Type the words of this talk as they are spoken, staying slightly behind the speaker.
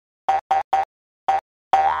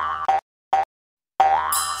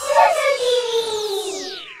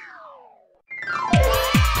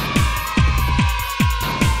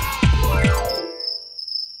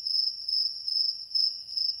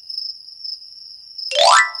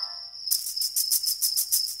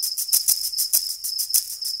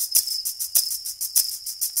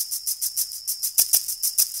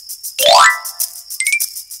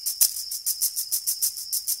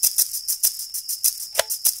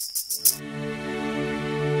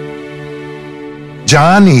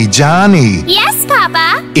Johny, Johny. Yes,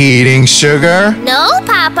 Papa. Eating sugar? No,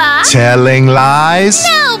 Papa. Telling lies?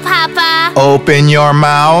 No, Papa. Open your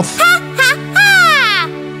mouth. Ha, ha, ha.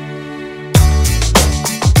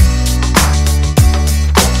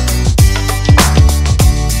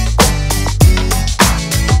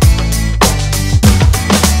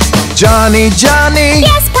 Johny, Johny.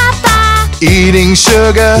 Yes, Papa. Eating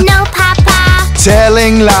sugar? No, Papa.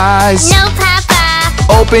 Telling lies? No, Papa.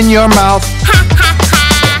 Open your mouth. Ha, ha, ha.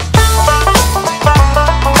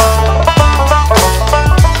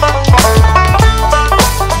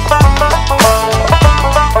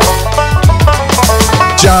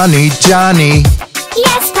 Johny, Johny.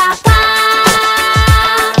 Yes, Papa.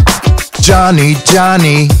 Johny,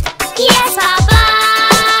 Johny. Yes, Papa.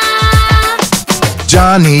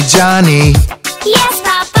 Johny, Johny. Yes,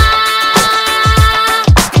 Papa.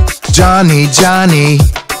 Johny, Johny.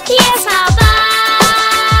 Yes, Papa.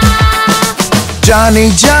 Johny,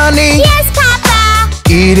 Johny. Yes, Papa.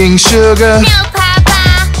 Eating sugar? No,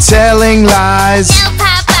 Papa. Telling lies? No,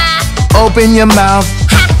 Papa. Open your mouth.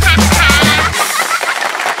 Ha, ha, ha.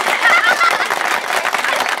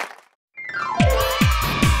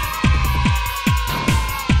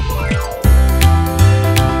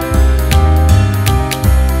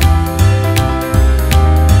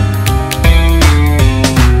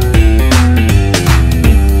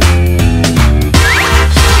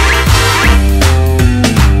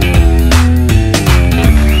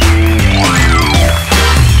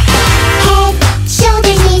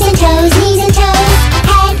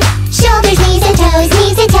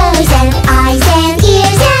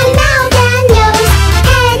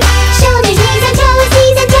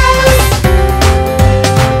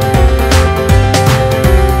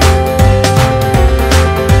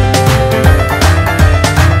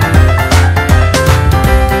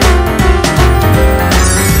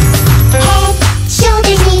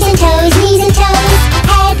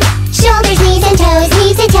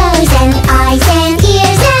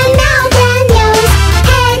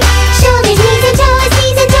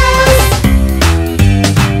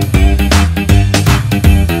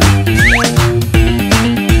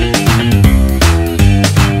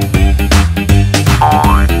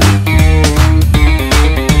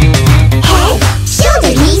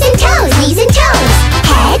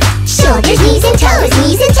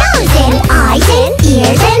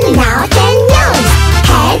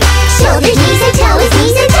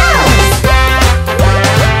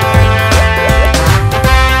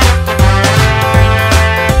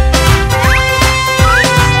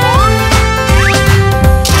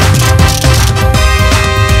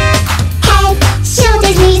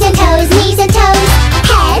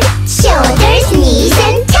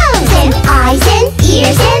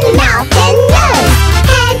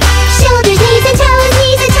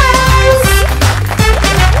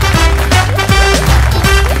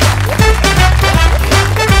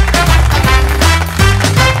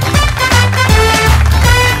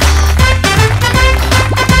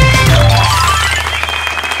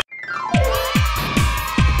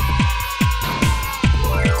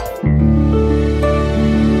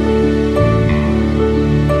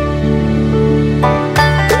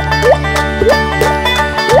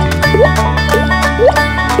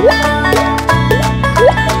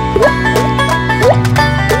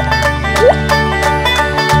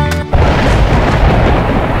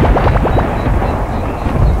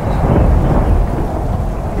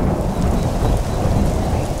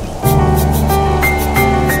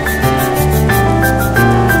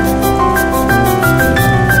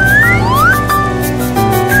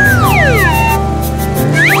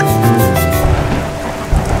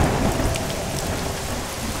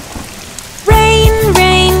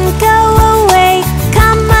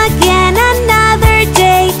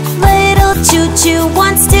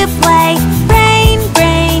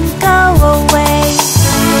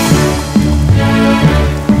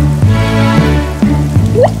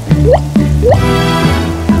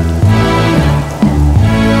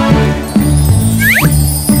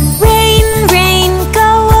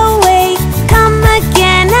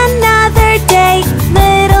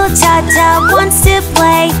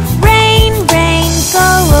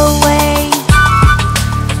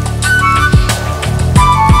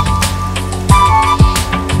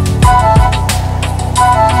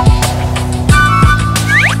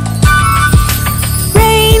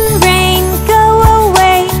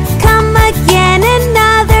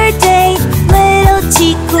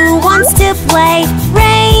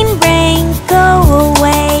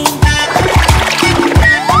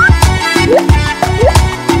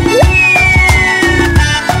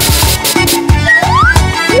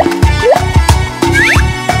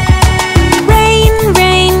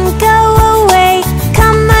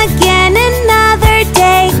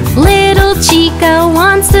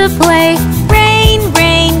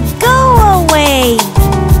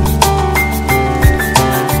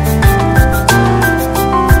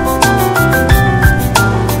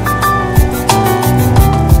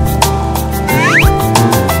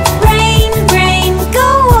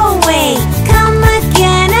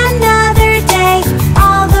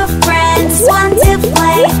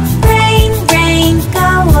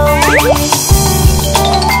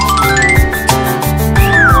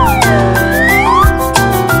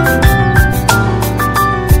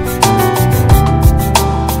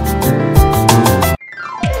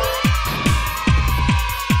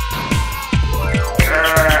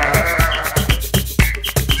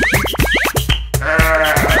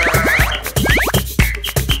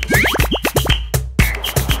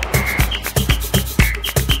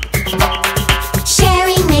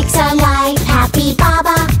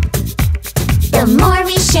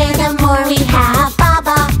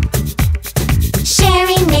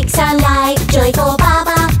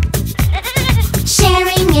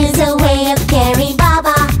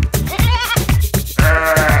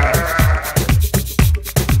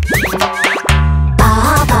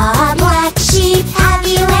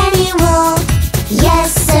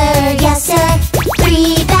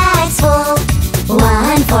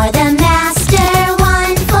 for the master,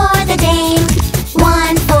 one for the dame,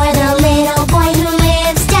 one for the little boy who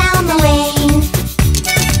lives down the lane.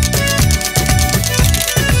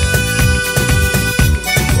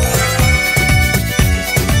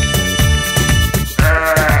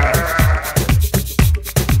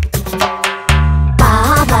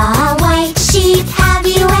 Baba, white sheep, have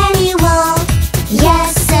you any wool?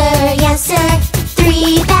 Yes sir,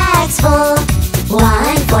 3 bags full.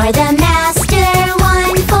 One for the master,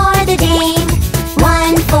 one for the dame,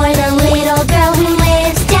 one for the little girl who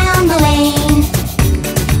lives down the lane.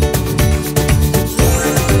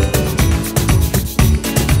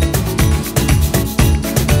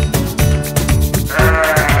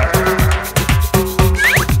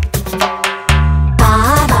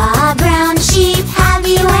 Baba, brown sheep, have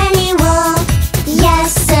you any wool?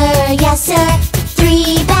 Yes sir,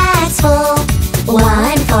 3 bags full.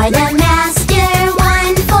 One for the master,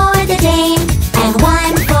 one for the dame, and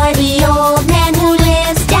one for the old man who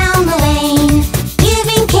lives down the lane.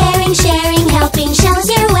 Giving, caring, sharing, helping shows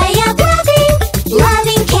your way of loving.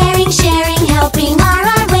 Loving, caring, sharing, helping are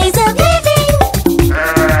our ways of living.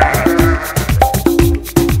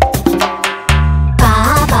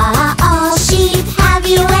 Baba, all sheep, have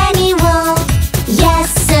you any wool? Yes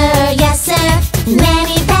sir,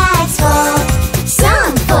 many bags full.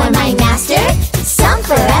 Some for my master, some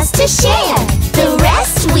for us to share. The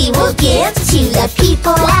rest we will give to the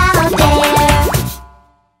people out there.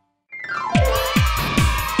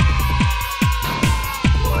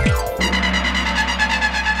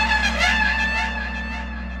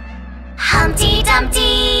 Humpty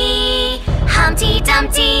Dumpty, Humpty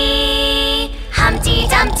Dumpty, Humpty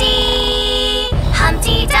Dumpty,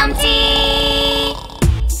 Humpty Dumpty.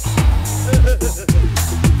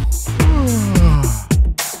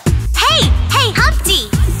 Hey, Humpty!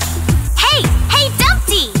 Hey,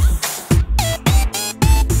 Dumpty!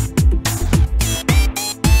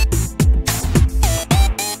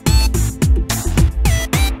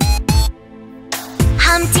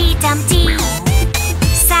 Humpty Dumpty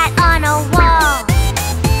sat on a wall.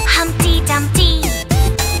 Humpty Dumpty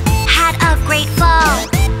had a great fall.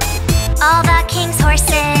 All the king's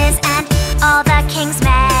horses and all the king's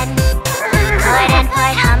men couldn't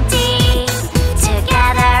put Humpty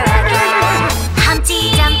together again. Humpty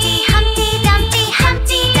Dumpty, Humpty Dumpty,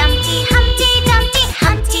 Humpty Dumpty, Humpty Dumpty,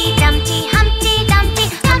 Humpty Dumpty, Humpty Dumpty,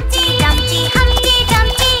 Humpty Dumpty, Humpty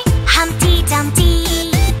Dumpty. Humpty Dumpty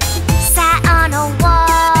sat on a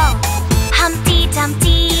wall. Humpty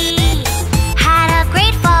Dumpty had a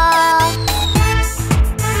great fall.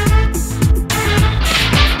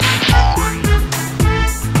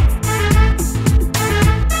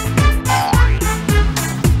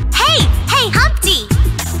 Hey, Humpty!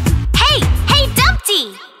 Hey, Dumpty!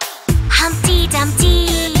 Humpty Dumpty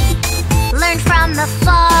learned from the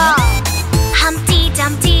fall. Humpty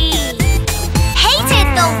Dumpty hated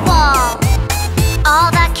the wall. All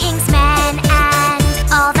the king's men and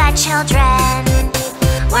all the children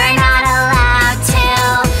were not allowed to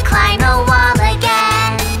climb the wall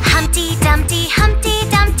again. Humpty Dumpty, Humpty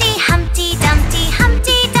Dumpty, Humpty Dumpty,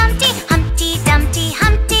 Humpty Dumpty, Humpty Dumpty,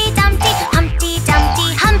 Humpty Dumpty, Humpty Dumpty,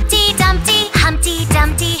 Humpty Dumpty, Humpty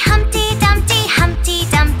Dumpty, Humpty Dumpty, Humpty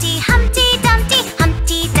Dumpty, Humpty Dumpty,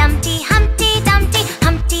 Humpty Dumpty, Humpty Dumpty,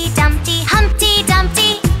 Humpty Dumpty, Humpty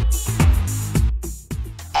Dumpty.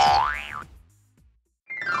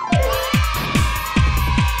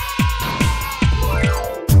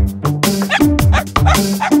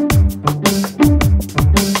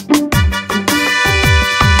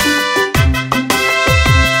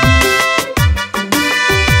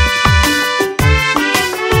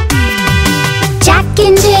 Jack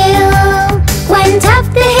and Jill went up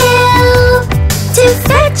the hill to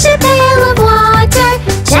fetch a pail of water.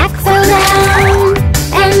 Jack fell down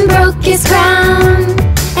and broke his crown,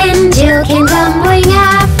 and Jill came tumbling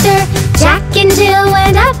after. Jack and Jill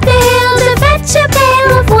went up the hill to fetch a pail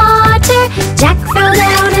of water. Jack fell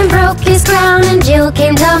down and broke his crown, and Jill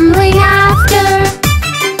came tumbling after.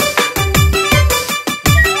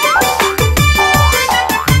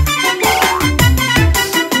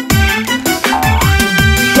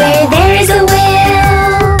 Where there is a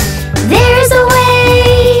will, there is a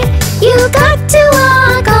way. You got to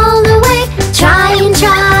walk all the way. Try and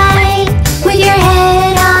try with your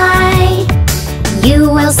head high. You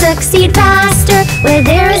will succeed faster. Where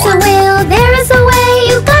there is a will, there is a way.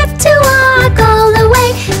 You got to walk all the way.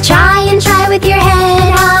 Try and try with your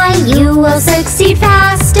head high. You will succeed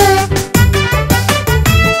faster.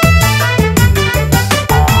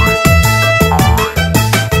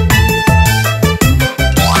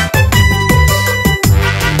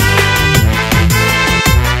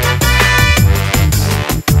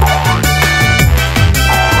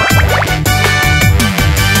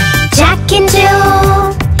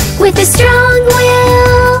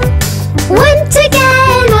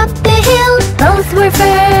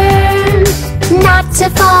 to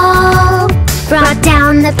fall. Brought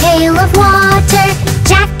down the pail of water.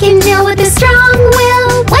 Jack and Jill with a strong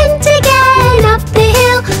will went again up the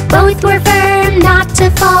hill. Both were firm not to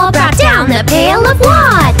fall. Brought down the pail of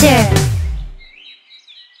water.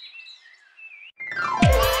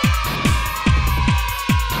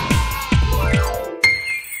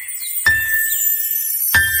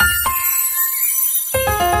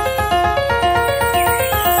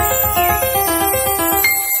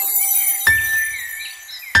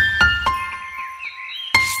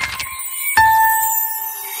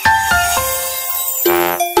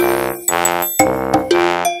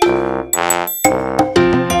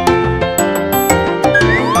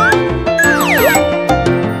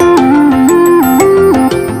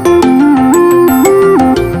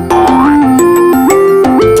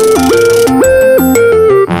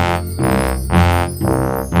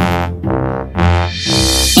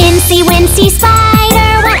 Incy Wincy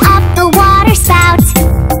spider went up the water spout.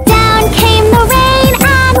 Down came the rain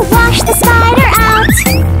and washed the spider out.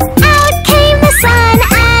 Out came the sun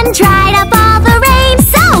and dried up all the rain.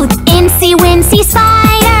 So Incy Wincy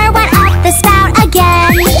spider went up the spout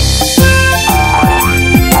again.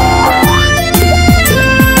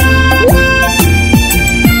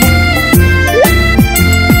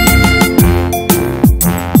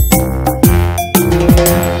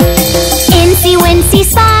 Incy Wincy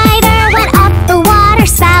spider went up the water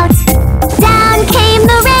spout. Down came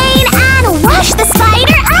the rain and washed the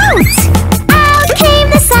spider out. Out came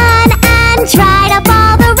the sun and dried up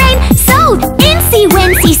all the rain. So Incy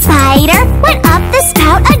Wincy spider went up the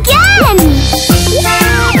spout again.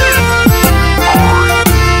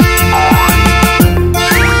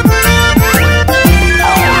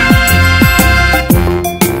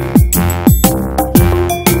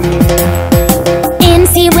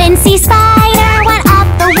 Incy Wincy spider went up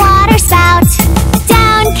the water spout.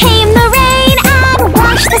 Down came the rain and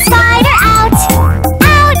washed the spider out.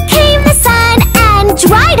 Out came the sun and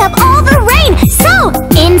dried up all the rain. So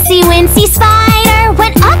Incy Wincy spider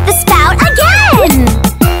went up the spout again.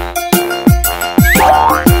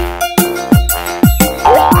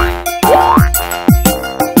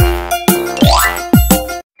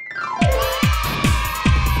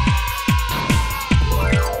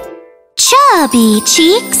 Chubby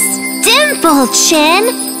cheeks, dimpled chin,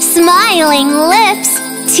 smiling lips,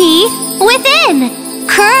 teeth within.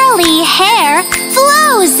 Curly hair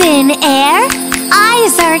flows in air.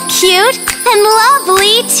 Eyes are cute and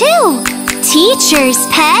lovely too. Teacher's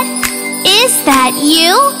pet, is that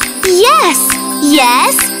you? Yes,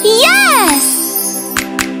 yes, yes!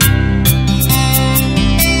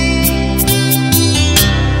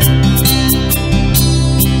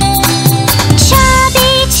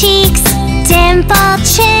 Chubby cheeks, dimpled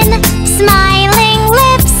chin, smiling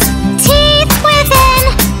lips, teeth within.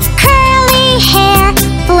 Curly hair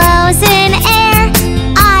flows in air.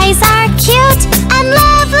 Eyes are cute and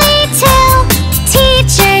lovely too.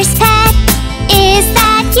 Teacher's pet, is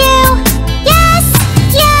that you? Yes,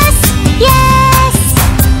 yes, yes!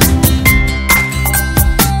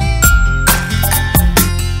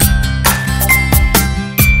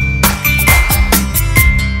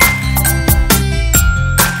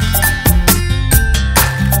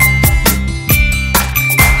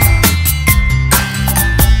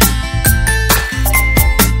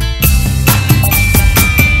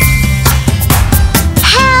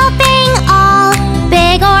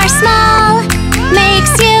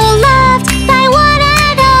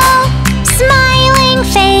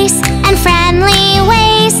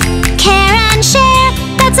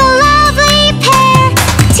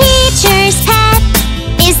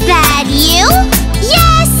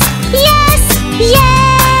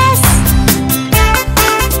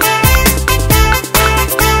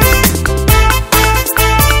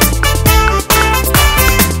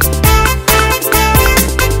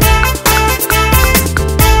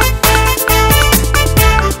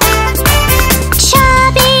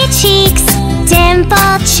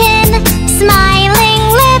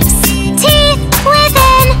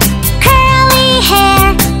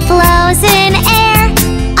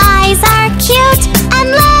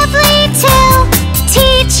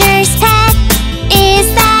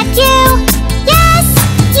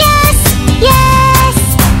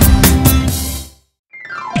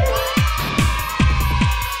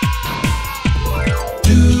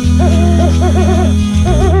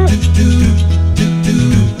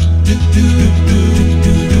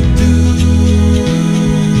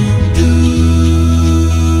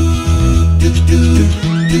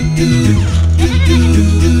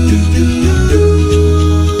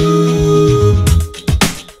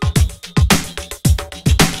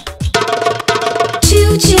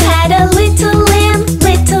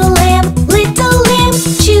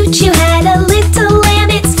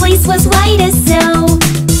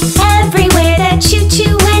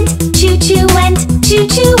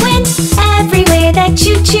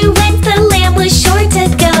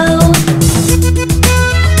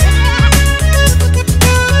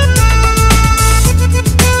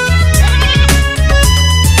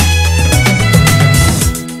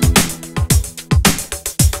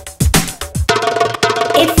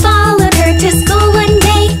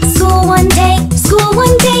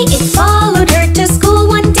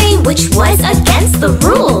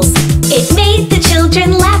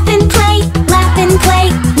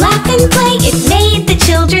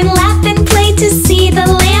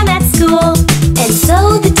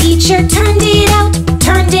 teacher turned it out,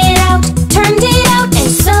 turned it out, turned it out. And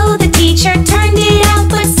so the teacher turned it out,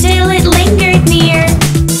 but still it lingered near.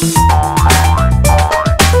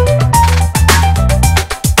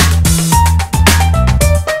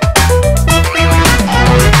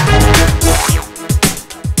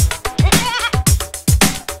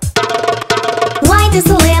 Why does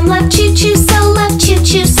the lamb love ChuChu so? Love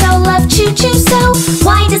ChuChu so, love ChuChu so.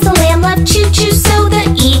 Why does the lamb love ChuChu so? The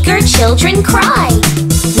eager children cry.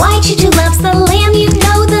 Why ChuChu loves the lamb, you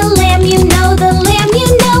know, the lamb, you know, the lamb,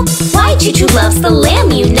 you know. Why ChuChu loves the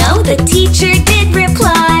lamb, you know, the teacher did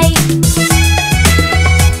reply.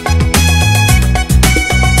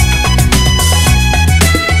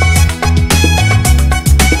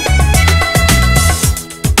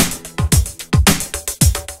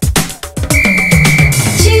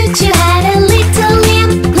 ChuChu had a little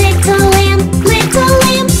lamb, little lamb, little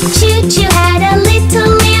lamb. ChuChu had a little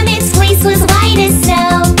lamb, its fleece was white as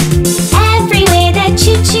snow. Everywhere that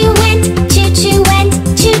ChuChu went, ChuChu went,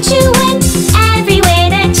 ChuChu went. Everywhere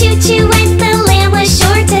that ChuChu went, the lamb was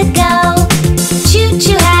sure to go.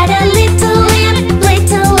 ChuChu had a little lamb,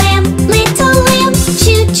 little lamb, little lamb.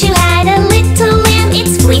 ChuChu had a little lamb,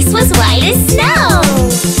 its fleece was white as snow.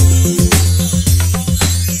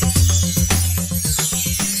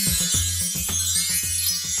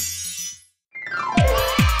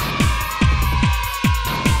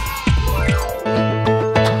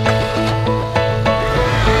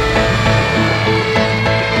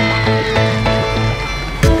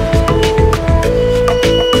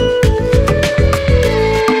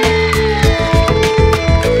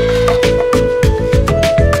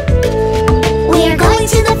 We're going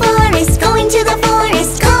to the forest, going to the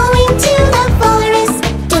forest, going to the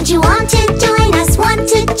forest. Don't you want to join us, want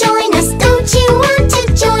to join us? Don't you want to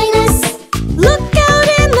join us? Look out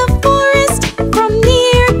in the forest, from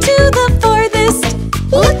near to the farthest.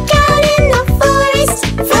 Look out in the forest,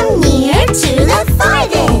 from near to the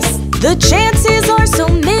farthest. The chances are so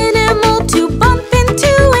minimal to bump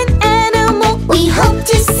into an animal. We hope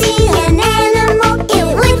to see an animal, it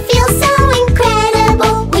would feel so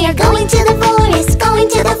incredible. We are going to the forest, going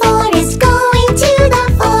to the forest, going to the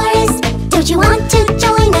forest. Don't you want to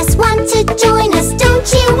join us, want to join us? Don't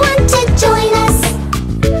you want to join us?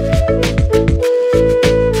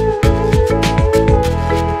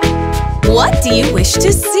 What do you wish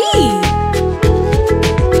to see?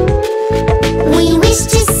 We wish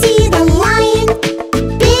to see the lion,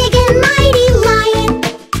 big and mighty lion.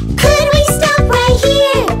 Could we stop right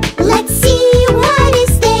here? Let's see what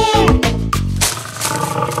is there.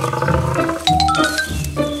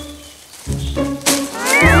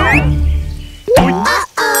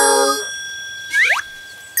 Uh-oh.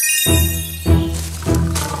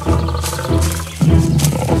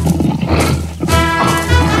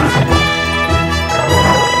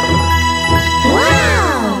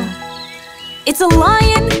 Wow! It's a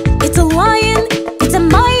lion, it's a lion, it's a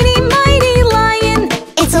mighty, mighty lion.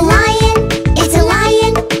 It's a lion, it's a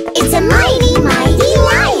lion, it's a mighty, mighty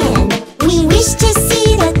lion. We wish to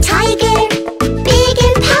see the tiger, big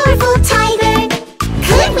and powerful tiger.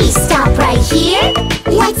 Could we stop right here?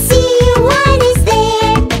 Let's see what is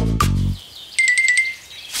there.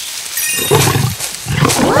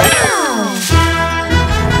 Wow!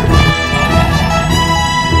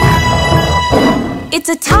 It's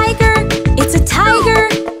a tiger, it's a tiger,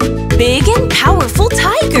 big and powerful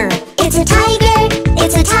tiger. It's a tiger,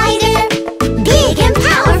 it's a tiger, big and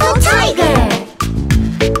powerful tiger.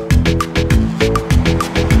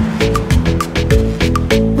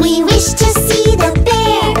 We wish to see the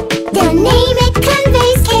bear, the name it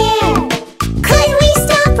conveys care. Could we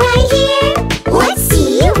stop right here? Let's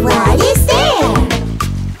see what is there.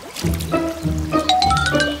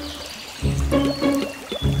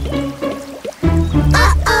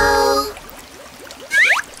 Uh-oh.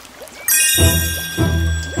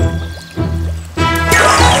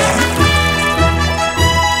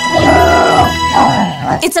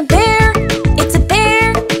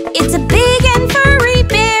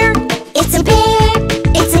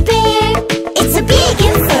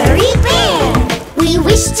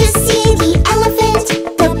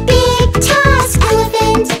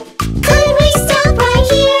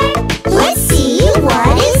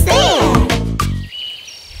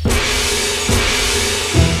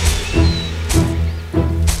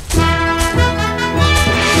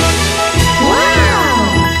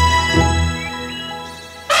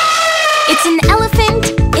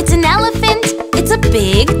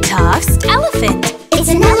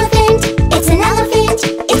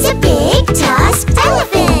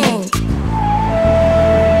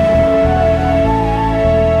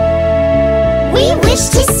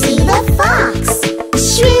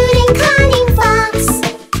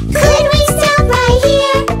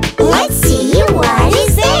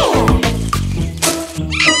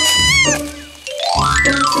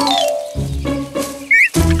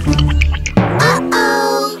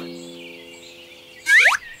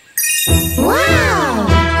 Wow!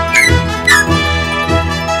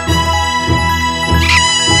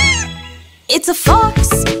 It's a fox!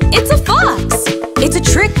 It's a fox! It's a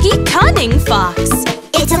tricky, cunning fox!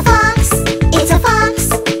 It's a fox! It's a fox!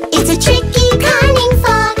 It's a tricky, cunning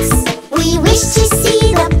fox! We wish to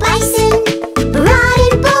see the bison, broad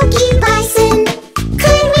and bulky bison.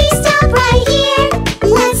 Could we stop right here?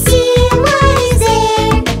 Let's see what is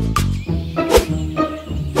there.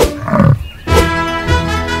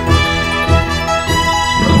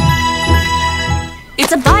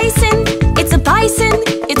 It's a bison! It's a bison!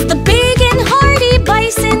 It's the big and hardy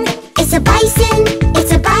bison! It's a bison!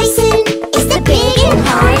 It's a bison! It's the big and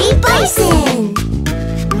hardy bison!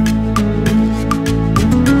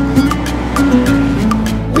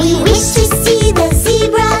 We wish to see the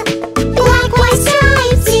zebra, black, white,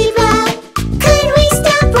 striped zebra. Could we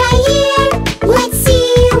stop right here? Let's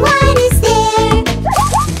see what is there.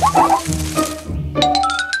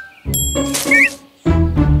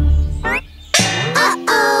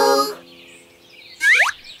 Uh-oh!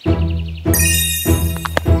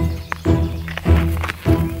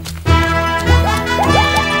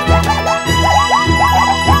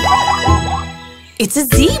 It's a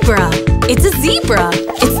zebra! It's a zebra!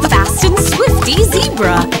 It's the fast and swifty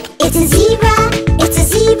zebra! It's a zebra! It's a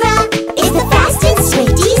zebra! It's the fast and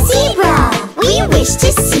swifty zebra! We wish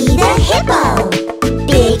to see the hippo!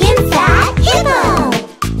 Big and fat hippo!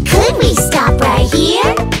 Could we stop right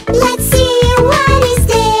here? Let's see what is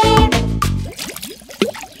there!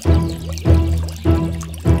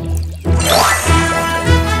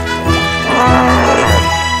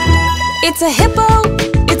 It's a hippo!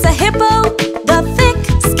 It's a hippo! The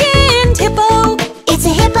thick-skinned hippo! It's a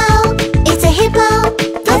hippo! It's a hippo!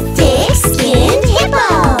 The thick-skinned hippo!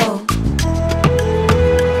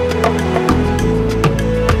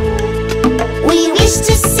 We wish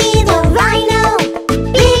to see the rhino!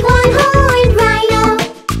 Big one-horned rhino!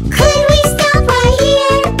 Could we stop right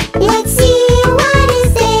here? Let's see what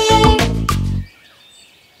is there!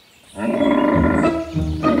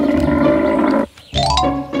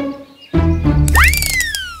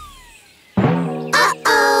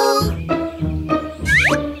 Uh-oh!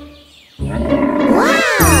 Wow!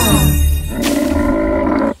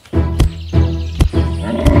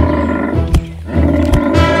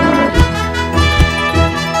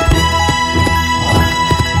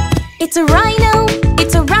 It's a rhino!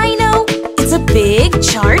 It's a rhino! It's a big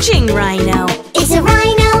charging rhino! It's a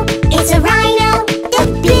rhino! It's a rhino! The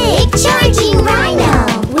big charging rhino!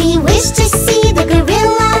 We wish to see the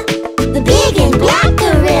gorilla, the big and black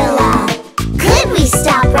gorilla. Could we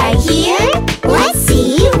stop right here? Let's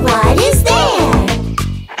see what is there.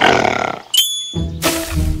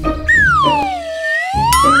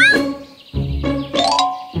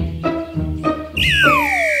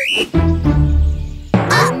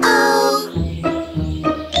 Uh-oh!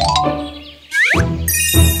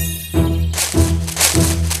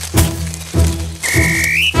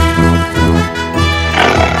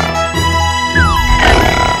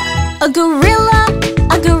 A gorilla!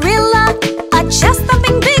 A gorilla! A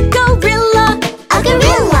chest-thumping big gorilla! A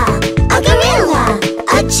gorilla! A gorilla!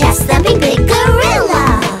 A chest-thumping big gorilla!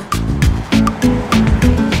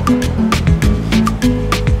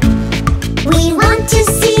 We want to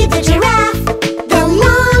see the giraffe, the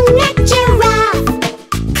long-necked giraffe.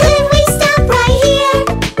 Could we stop right here?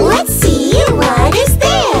 Let's see what is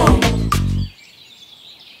there.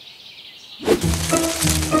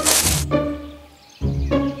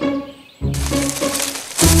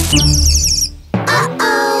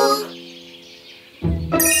 Uh-oh!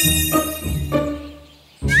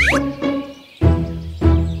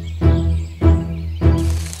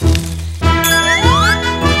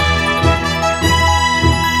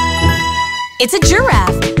 It's a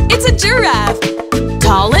giraffe! It's a giraffe!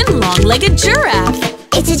 Tall and long-legged giraffe!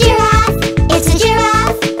 It's a giraffe! It's a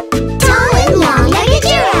giraffe! Tall and long like a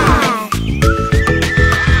giraffe!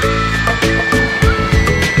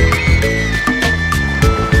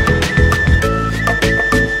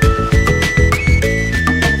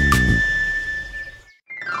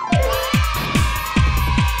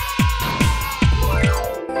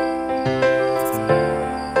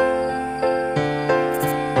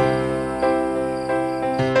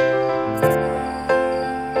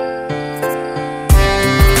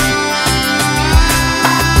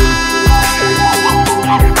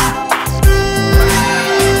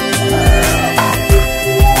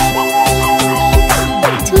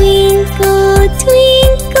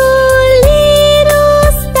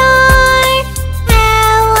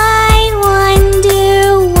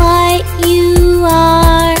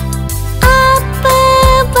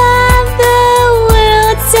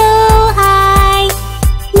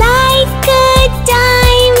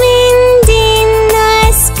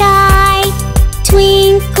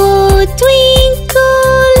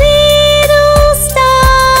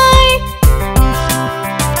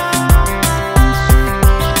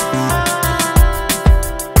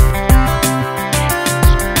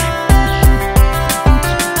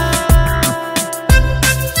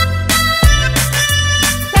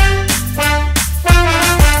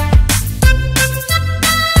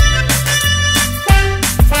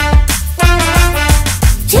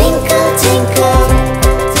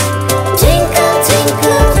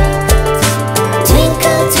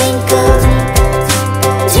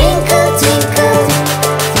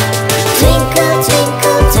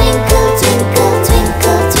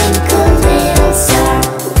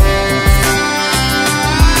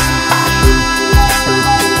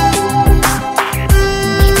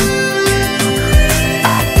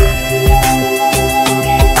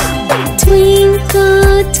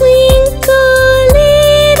 Twinkle, twinkle,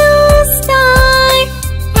 little star,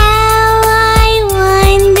 how I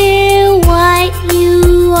wonder what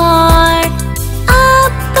you are.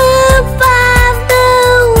 Up above the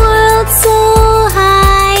world so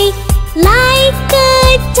high, like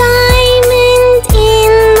a diamond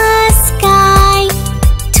in the sky.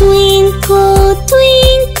 Twinkle,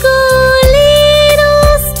 twinkle,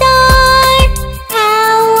 little star,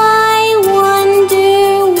 how I wonder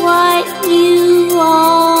what you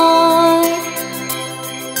are.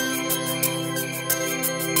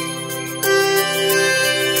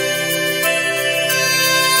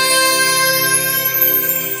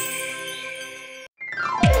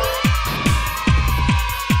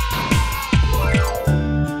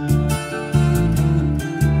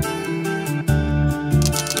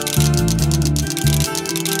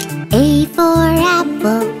 A for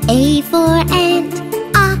apple, A for ant,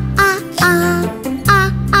 ah ah ah,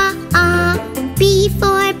 ah ah ah. B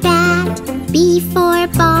for bat, B for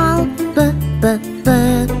ball, b b b,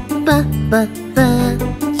 b b b.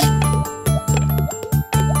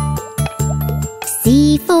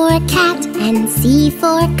 C for cat and C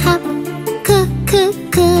for cup, c c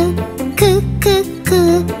c, c c c.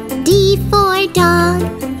 D for dog,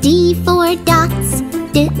 D for dots,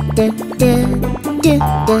 d d d, d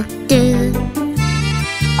d d.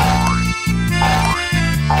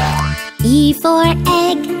 E for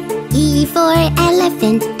egg, E for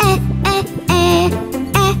elephant, e e e,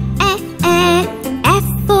 e e e. F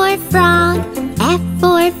for frog, F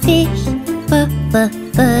for fish, f f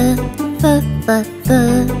f, f f f.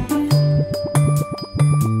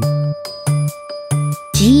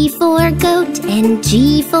 G for goat and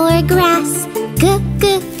G for grass, g g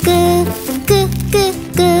g, g g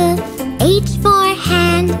g. H for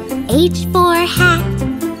hand, H for hat,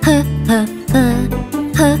 h h h,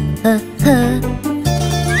 h h h.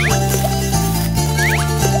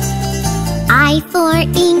 I for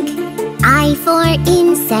ink, I for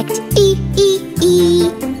insect, e e e,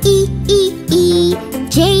 e e e.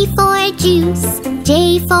 J for juice,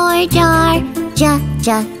 J for jar, j j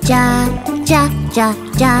j, j j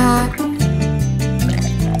j.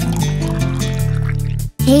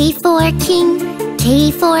 K for king,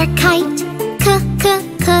 K for kite, k k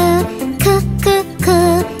k, k k k.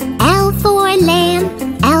 L for lamb,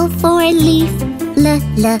 L for leaf, l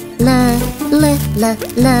l l, l l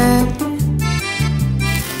l.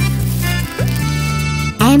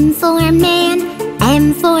 M for man,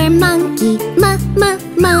 M for monkey, m m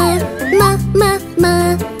m, m m m.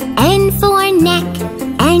 N for neck,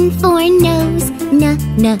 N for nose, n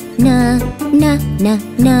n n, n n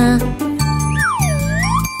n.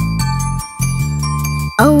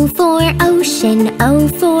 O for ocean, O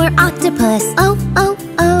for octopus, O O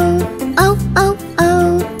O, O O O.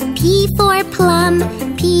 P for plum,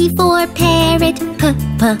 P for parrot, p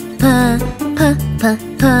p p, p p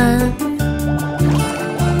p.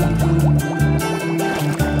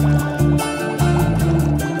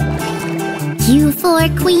 Q for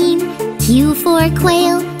queen, Q for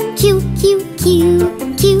quail, Q Q Q,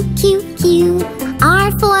 Q Q Q.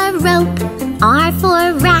 R for rope, R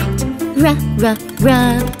for rat, r r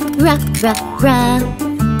r, r r r.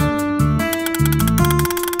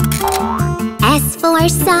 S for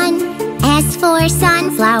sun, S for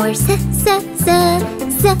sunflower, s s s,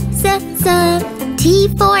 s s s. T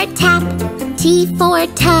for tap, T for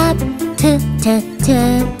tub, t t t,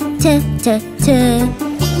 t t t.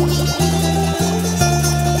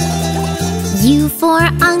 U for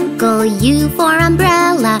uncle, U for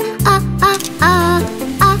umbrella,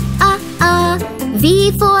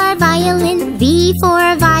 V for violin, V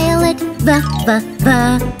for violet, v v v,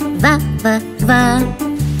 v v v.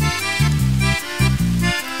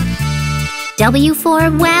 W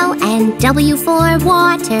for well and W for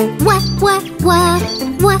water, w w w,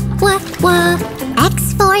 w w w.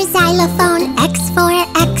 X for xylophone, X for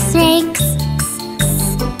x-ray, x, x, x, x, x.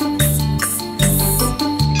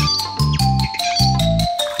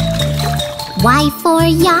 Y for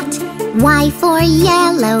yacht, Y for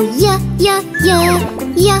yellow, y y y,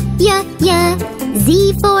 y y y.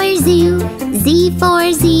 Z for zoo, Z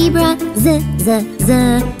for zebra, z z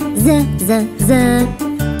z, z z z.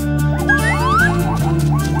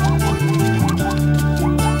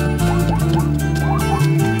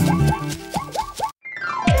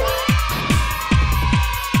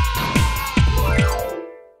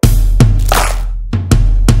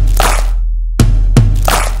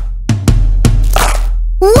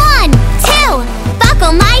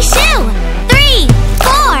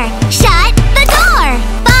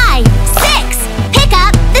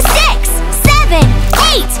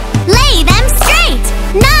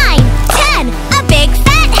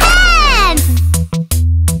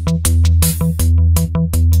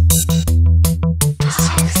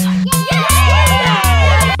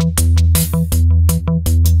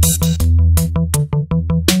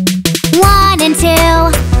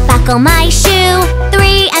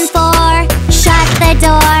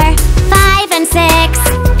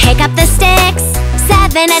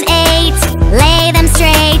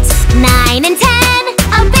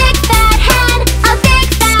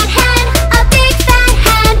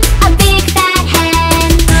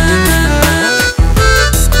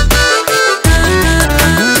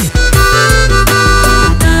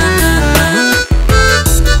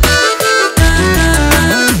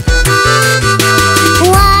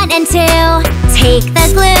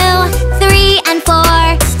 3 and 4,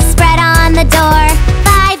 spread on the door.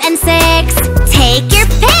 5 and 6, take your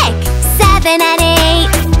pick. 7 and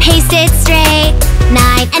 8, paste it straight.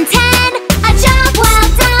 9 and 10, a job well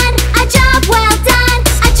done, a job well done,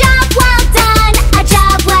 a job well done, a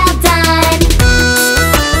job well done.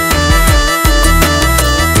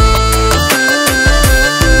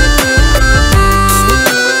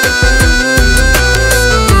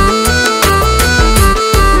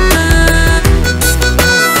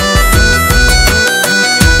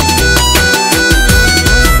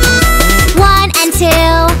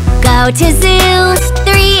 Go to zoo.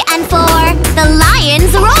 3 and 4, the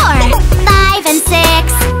lions roar. 5 and 6,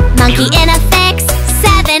 monkey in a fix.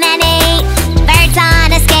 7 and 8, birds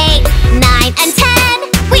on a skate. 9 and 10,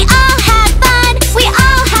 we all had fun. We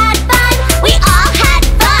all had fun. We all had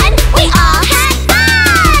fun. We all had fun.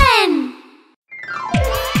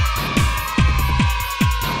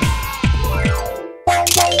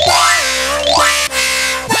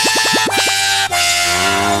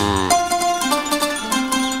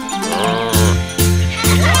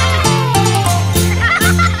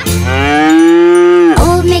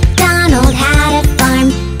 Old Macdonald had a farm,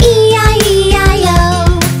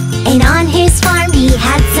 E-I-E-I-O. And on his farm he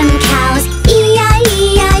had some cows,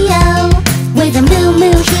 E-I-E-I-O. With a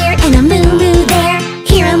moo-moo here and a moo-moo there.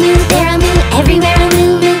 Here a moo, there a moo, everywhere a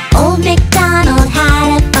moo-moo. Old Macdonald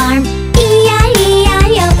had a farm, E-I-E-I-O-O-O.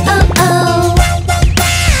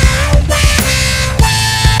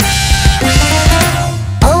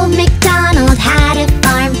 Old Macdonald had a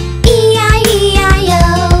farm,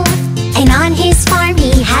 E-I-E-I-O. And on his farm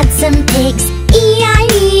he had some pigs,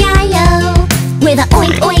 E-I-E-I-O. With a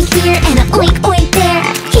oink oink here and a oink oink there.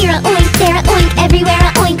 Here a oink, there a oink, everywhere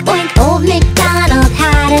a oink oink. Old Macdonald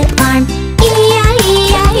had a farm,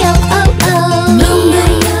 E-I-E-I-O-O-O. Moo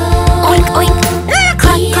moo, oink oink,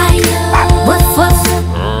 cluck cluck, woof woof.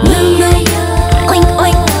 Moo moo, oink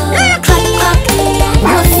oink, cluck cluck,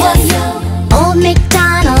 woof woof. Old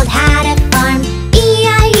Macdonald had a farm,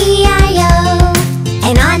 E-I-E-I-O.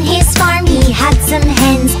 And on his farm he had some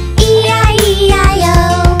hens,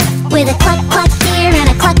 E-I-E-I-O. With a cluck cluck here and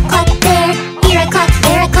a cluck cluck there. Here a cluck,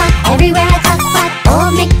 there a cluck, everywhere a cluck cluck.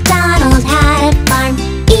 Old Macdonald had a farm,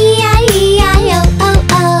 E-I-E-I-O-O-O.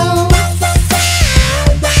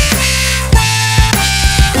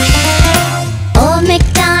 Old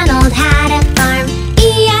Macdonald had a farm,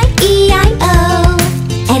 E-I-E-I-O.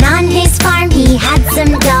 And on his farm he had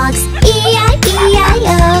some dogs,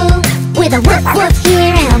 E-I-E-I-O. With a woof woof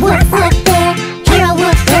here and a woof woof there. Here a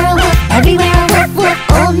woof, there a woof, everywhere a woof woof.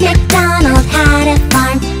 Old Macdonald had a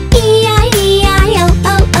farm, E-I-E-I-O-O-O.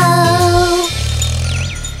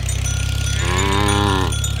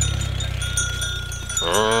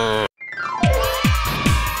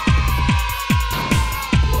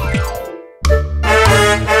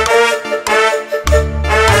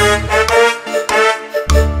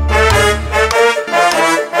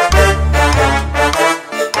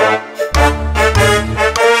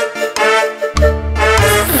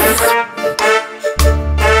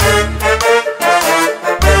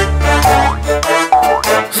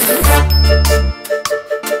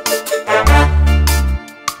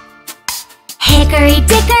 Hickory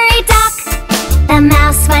dickory dock, the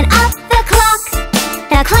mouse went up the clock.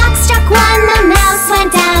 The clock struck 1, the mouse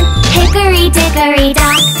went down. Hickory dickory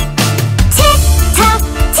dock. Tick tock,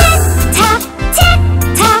 tick tock, tick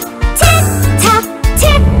tock, tick tock,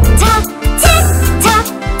 tick tock, tick tock,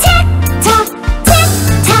 tick tock, tick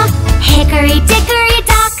tock. Hickory dickory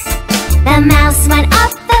dock, the mouse went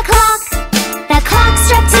up the clock. The clock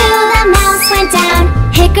struck 2, the mouse went down.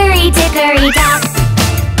 Hickory dickory dock.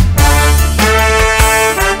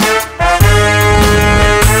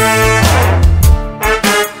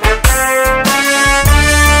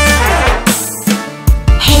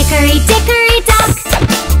 Hickory dickory dock,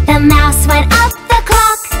 the mouse went up the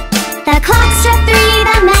clock. The clock struck 3,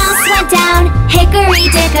 the mouse went down. Hickory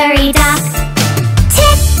dickory dock.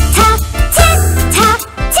 Tick tock, tick tock,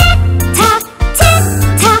 tick tock, tick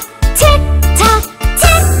tock, tick tock,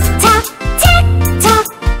 tick tock, tick tock,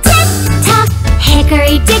 tick tock.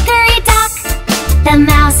 Hickory dickory dock, the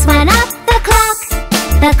mouse went up the clock.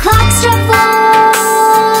 The clock struck 4.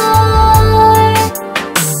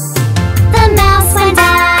 The mouse went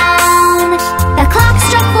down. The clock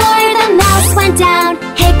struck 4, the mouse went down.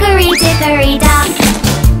 Hickory dickory dock.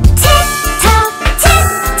 Tick tock, tick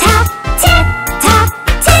tock, tick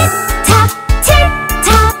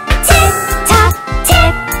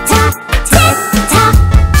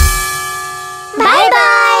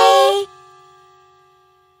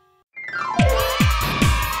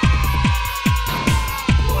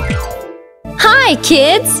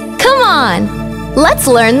Let's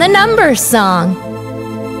learn the numbers song.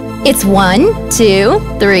 It's 1, 2,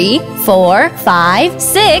 3, 4, 5,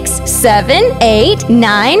 6, 7, 8,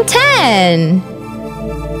 9, 10.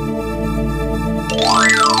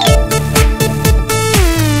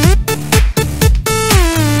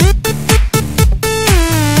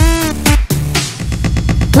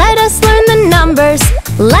 Let us learn the numbers.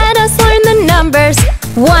 Let us learn the numbers.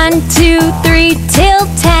 1, 2, 3 till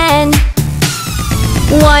 10.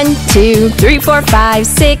 1, 2, 3, 4, 5,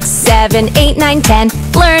 6, 7, 8, 9, 10.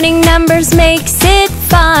 Learning numbers makes it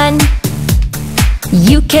fun.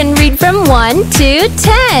 You can read from 1 to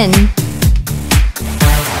 10.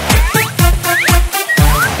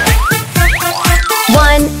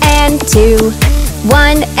 1 and 2,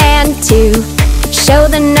 1 and 2. Show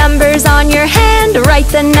the numbers on your hand. Write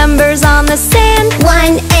the numbers on the sand.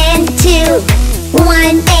 1 and 2,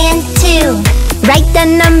 1 and 2. Write the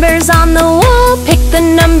numbers on the wall. Pick the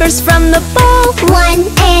numbers from the ball. 1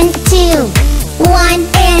 and 2, 1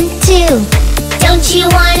 and 2. Don't you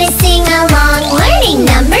wanna sing along? Learning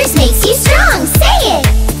numbers makes you strong. Say it!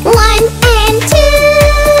 1 and 2.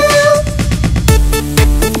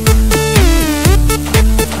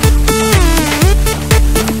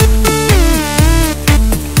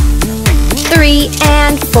 3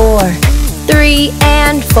 and 4, 3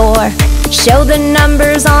 and 4. Show the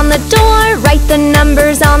numbers on the door. Write the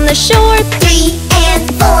numbers on the shore. 3 and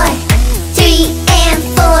 4, 3 and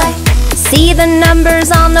 4. See the numbers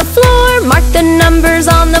on the floor. Mark the numbers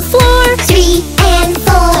on the floor. 3 and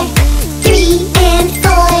 4, 3 and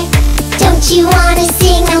 4. Don't you wanna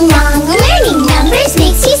sing along? Learning numbers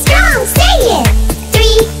makes you strong. Say it!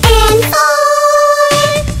 3 and 4.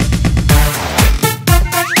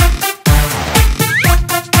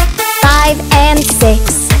 5 and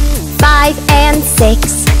 6, 5 and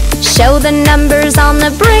 6. Show the numbers on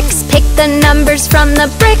the bricks. Pick the numbers from the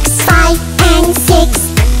bricks. 5 and 6,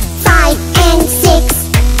 5 and 6.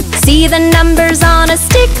 See the numbers on a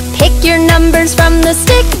stick. Pick your numbers from the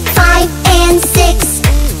stick. 5 and 6,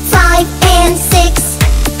 5 and 6.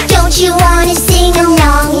 Don't you wanna sing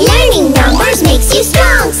along? Learning numbers makes you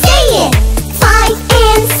strong. Say it! 5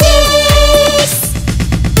 and 6.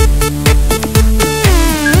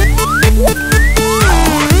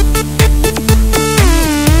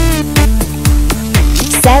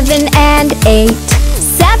 7 and 8,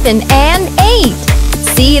 7 and 8.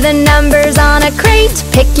 See the numbers on a crate.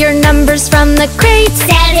 Pick your numbers from the crate.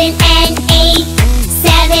 7 and 8,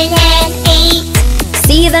 7 and 8.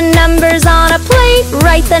 See the numbers on a plate.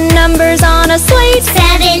 Write the numbers on a slate.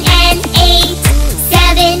 7 and 8,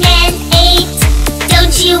 7 and 8.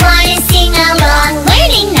 Don't you wanna sing along?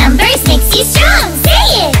 Learning numbers makes you strong. Say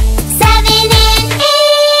it! 7 and 8.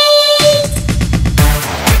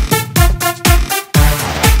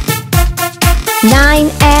 Nine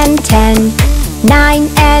and 10, 9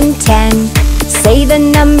 and 10. Say the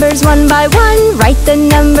numbers one by one. Write the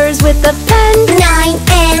numbers with a pen. 9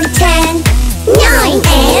 and 10, 9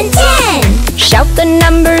 and 10. Shout the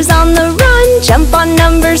numbers on the run. Jump on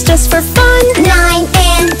numbers just for fun. 9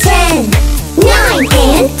 and 10, 9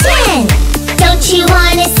 and 10. Don't you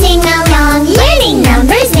wanna sing along? Learning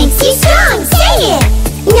numbers makes you strong. Say it!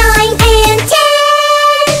 9 and 10.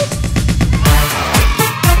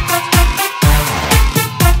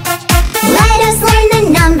 Let us learn the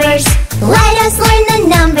numbers. Let us learn the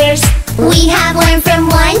numbers. We have learned from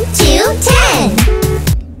 1 to 10.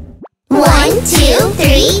 1, 2,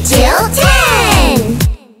 3 till 10.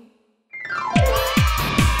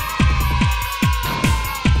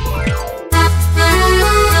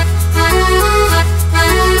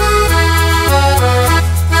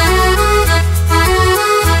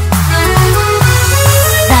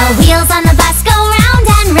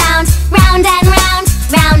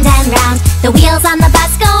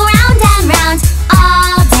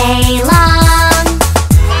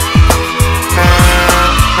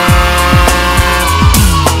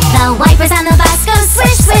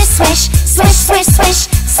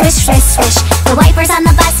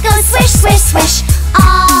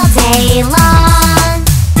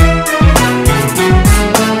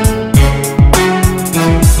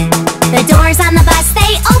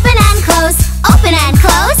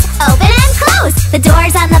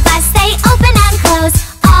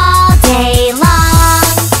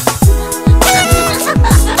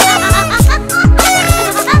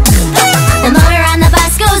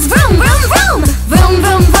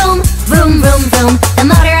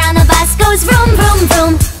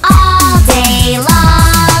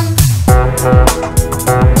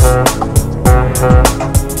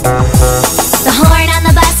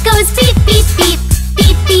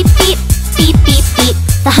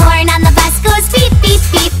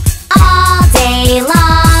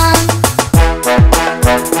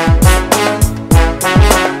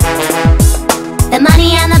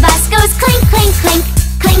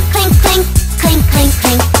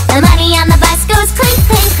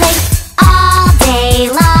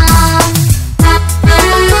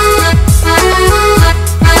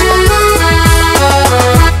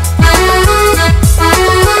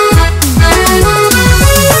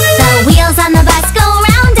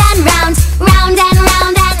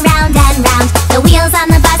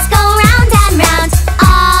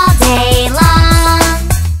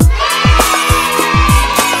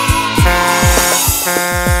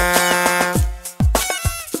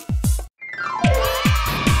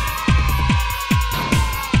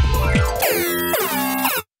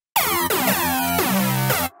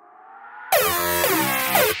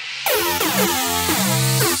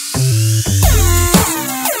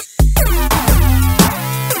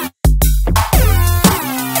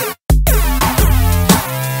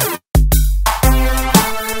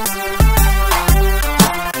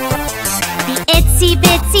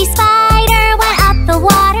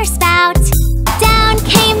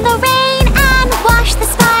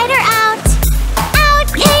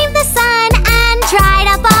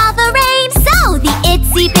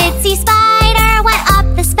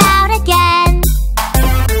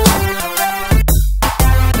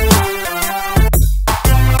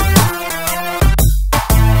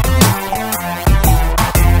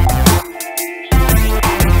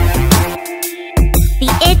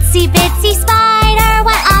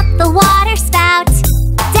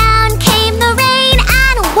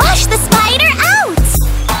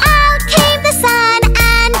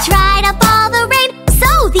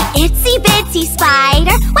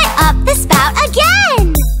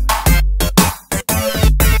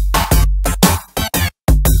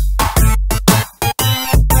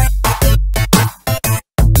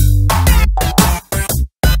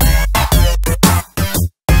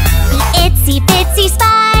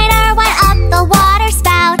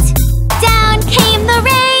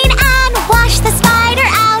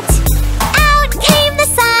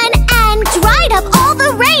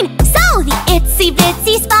 Itsy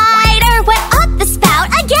bitsy spider went up the spout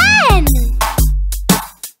again.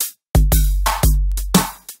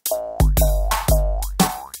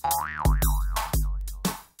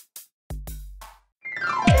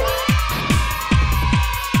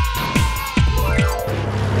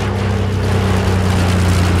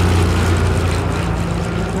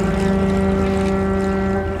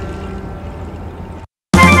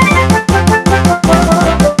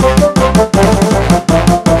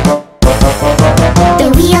 The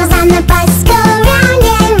wheels on the bus go round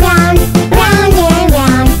and round, round and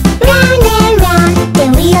round, round and round. The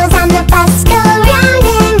wheels on the bus go round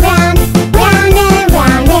and round, round and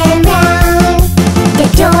round and round. The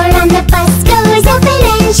door on the bus goes open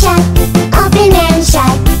and shut, open and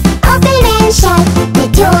shut, open and shut. The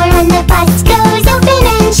door on the bus goes open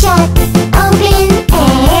and shut, open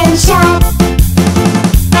and shut.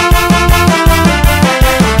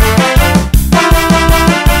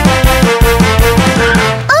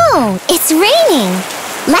 Oh, it's raining.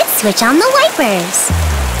 Let's switch on the wipers.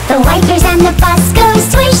 The wipers on the bus go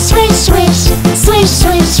swish, swish, swish, swish,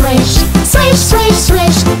 swish, swish, swish, swish,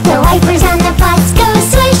 swish. The wipers on the bus go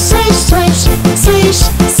swish, swish, swish, swish,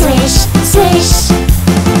 swish, swish.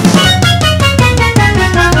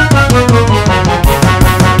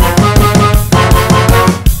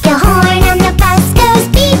 The horn on the bus goes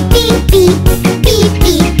beep, beep, beep, beep,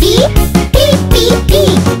 beep, beep, beep, beep,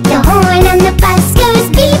 beep. The horn on the bus goes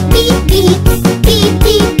beep, beep, beep, beep,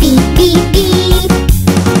 beep, beep, beep, beep.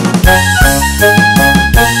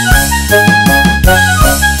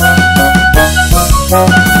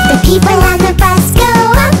 The people on the bus go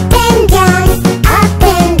up and down, up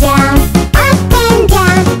and down, up and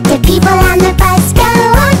down. The people on the bus go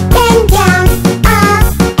up and down,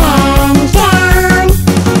 up and down.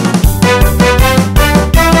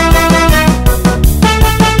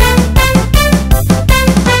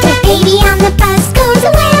 The baby on the bus goes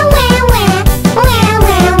where, where, where, where,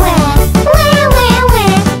 where, where, where, where,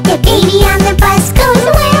 where. The baby on the bus goes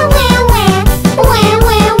where, where, where, where,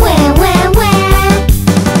 where, where, where, where.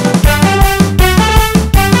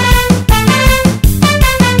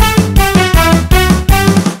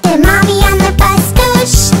 The mommy on the bus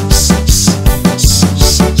goes shh, shh, shh, shh,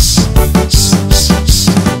 shh, shh, shh, shh.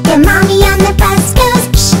 The mommy on the bus goes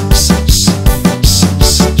shh, shh, shh, shh,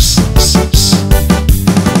 shh, shh, shh, shh.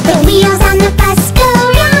 The wheels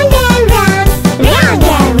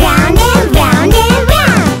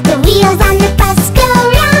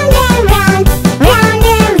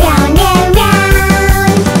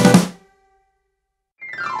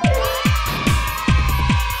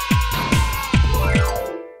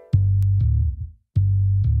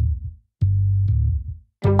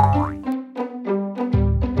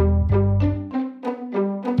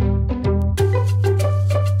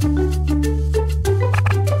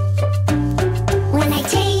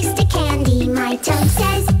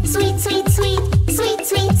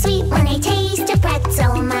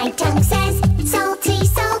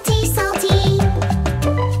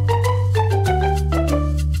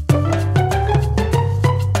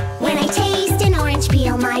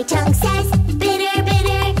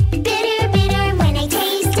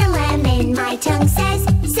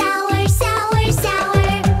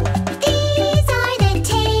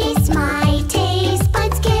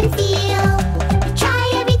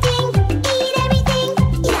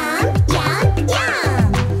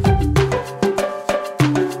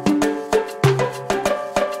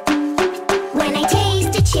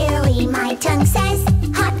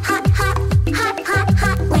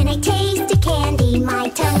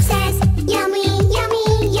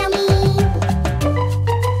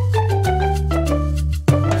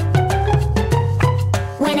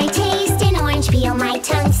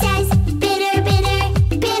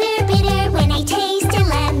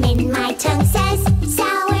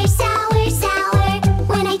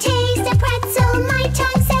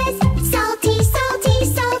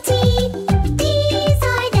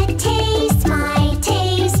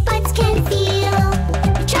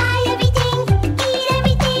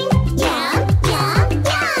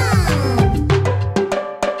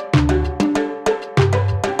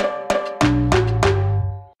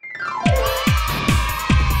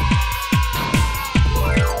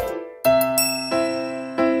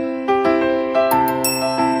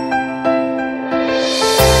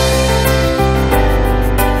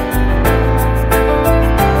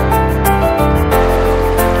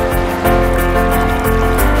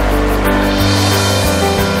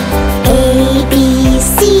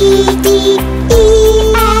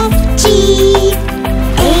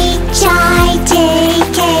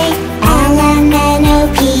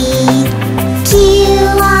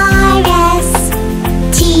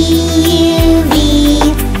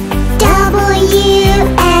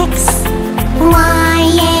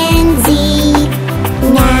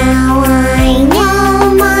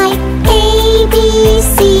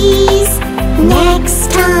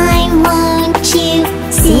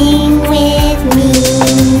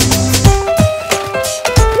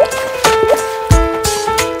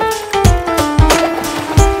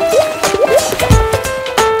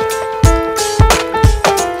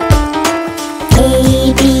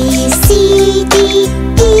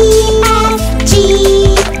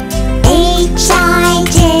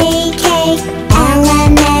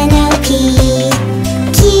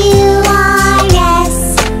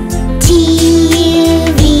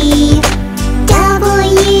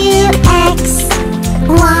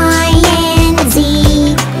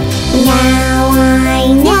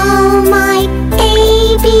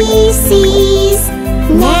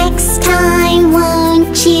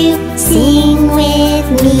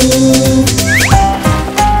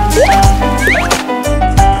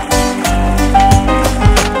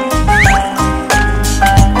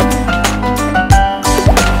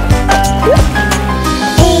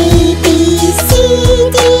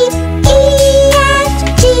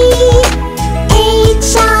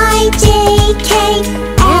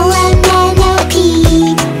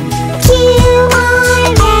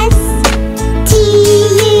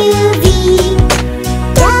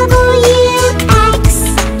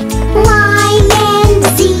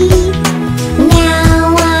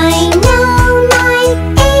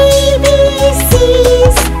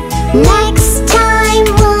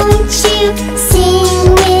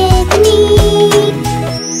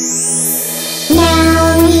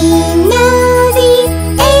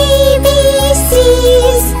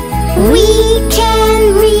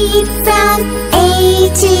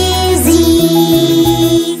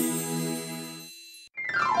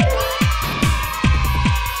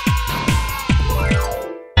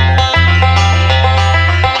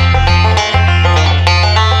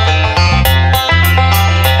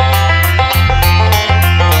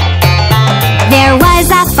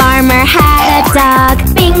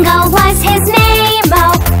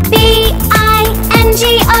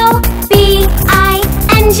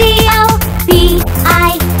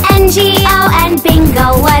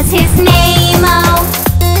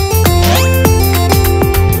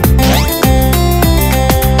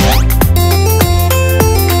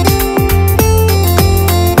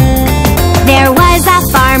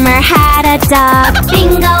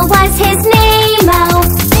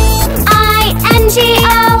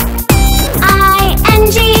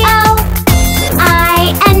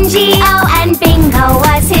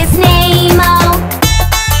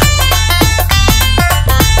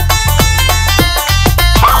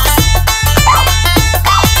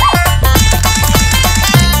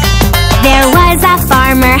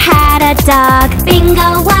dog. Bingo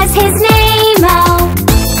was his name-o.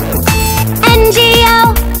 N-G-O,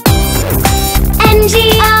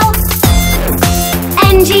 N-G-O,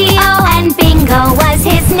 N-G-O, and Bingo was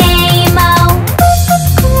his name-o.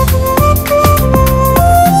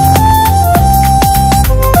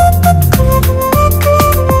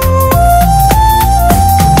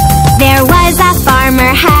 There was a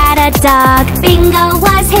farmer had a dog. Bingo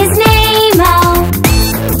was his name-o.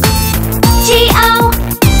 G-O,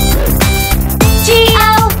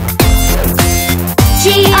 G-O,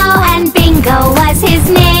 G-O, and Bingo was his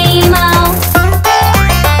name-o.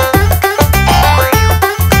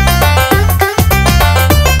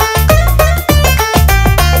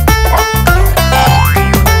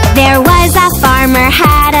 There was a farmer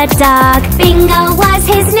had a dog. Bingo was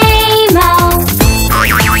his name-o.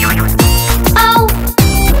 Oh,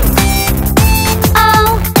 oh,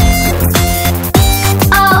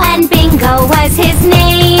 oh, and Bingo was his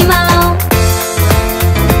name-o.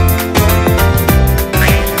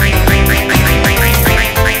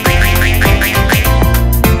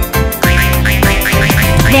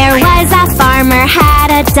 There was a farmer had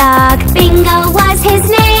a dog. Bingo was his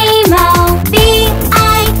name-o.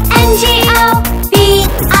 B-I-N-G-O,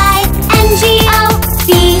 B-I-N-G-O,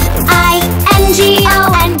 B-I-N-G-O,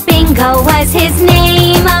 and Bingo was his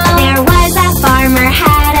name-o. There was a farmer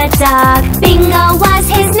had a dog. Bingo was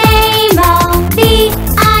his name-o.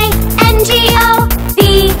 B-I-N-G-O,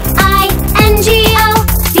 B-I-N-G-O,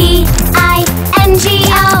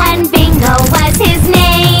 B-I-N-G-O, and Bingo was his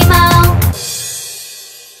name-o.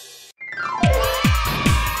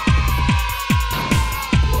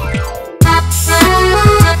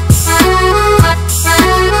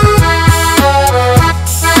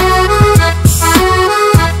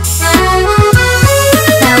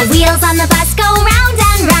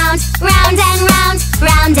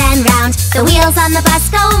 The wheels on the bus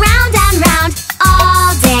go round and round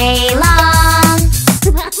all day long.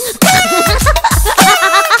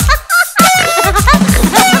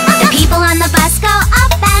 The people on the bus go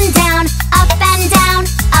up and down, up and down,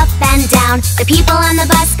 up and down. The people on the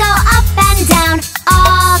bus go up and down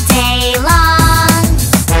all day long.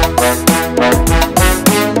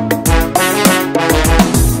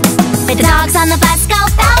 The dogs on the bus go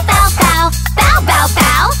bow, bow, bow, bow, bow,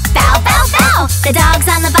 bow, bow, bow, bow. The dogs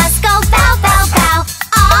on the bus go bow, bow, bow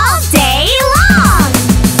all day long.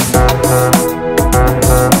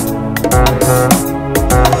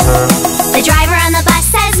 The driver on the bus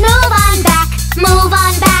says move on back, move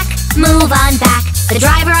on back, move on back. The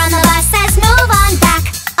driver on the bus says move on back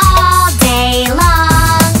all day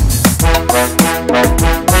long.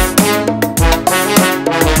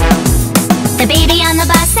 The baby on the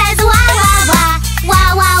bus says wah, wah, wah,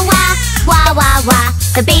 wah, wah, wah, wah, wah, wah.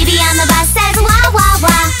 The baby on the bus says wah, wah,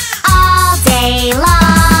 wah all day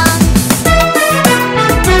long.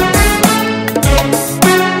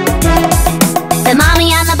 The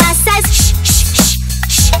mommy on the bus says shh, shh, shh,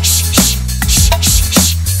 shh, shh, shh, shh, shh,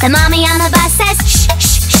 shh. The mommy on the bus says shh,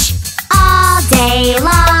 shh, shh all day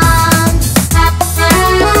long.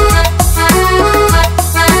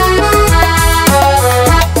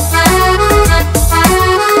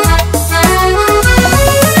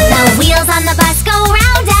 The wheels on the bus go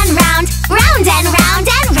round and round, round and round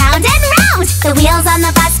and round and round. The wheels on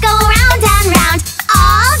the bus go round and round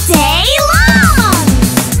all day long.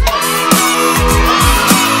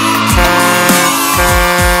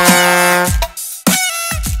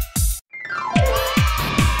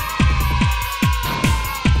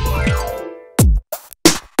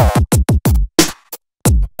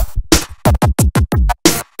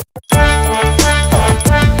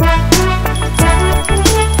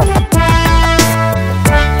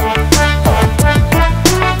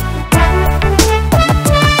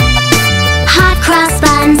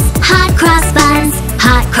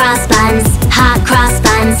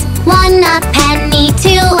 One a penny, two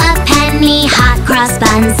a penny. Hot cross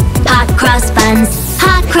buns, hot cross buns,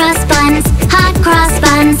 hot cross buns, hot cross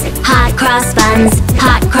buns, hot cross buns,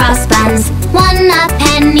 hot cross buns. One a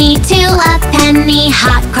penny, two a penny.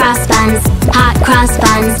 Hot cross buns, hot cross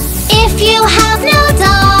buns. If you have no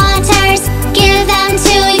daughters, give them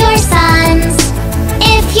to your sons.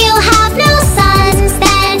 If you have no sons,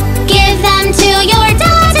 then give them to your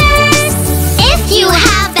daughters. If you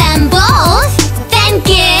have them both, then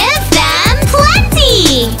give them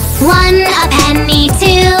plenty. One a penny,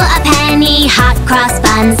 two a penny. Hot cross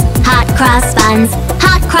buns, hot cross buns,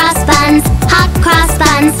 hot cross buns, hot cross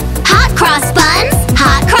buns, hot cross buns,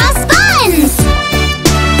 hot cross buns.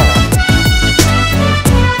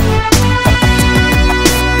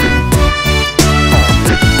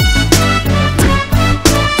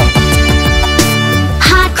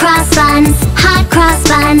 cross buns, hot cross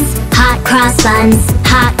buns, hot cross buns,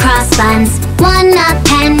 hot cross buns. 1 a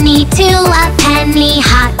penny, 2 a penny,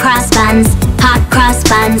 hot cross buns, hot cross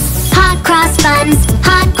buns, hot cross buns,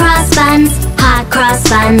 hot cross buns, hot cross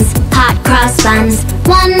buns, hot cross buns.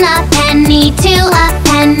 1 a penny, 2 a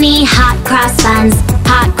penny, hot cross buns,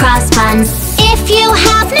 hot cross buns. If you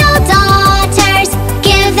have no daughters,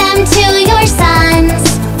 give them to your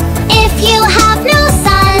sons. If you have no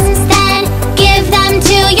sons, then give them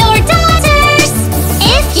to your daughters.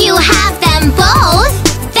 If you have them both,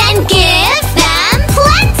 then give them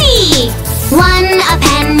plenty. 1 a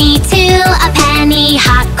penny, 2 a penny,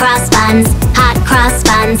 hot cross buns, hot cross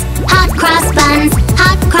buns, hot cross buns,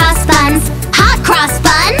 hot cross buns, hot cross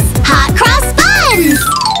buns, hot cross buns.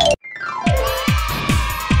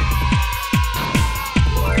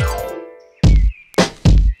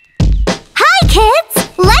 Hi kids,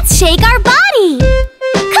 let's shake our body.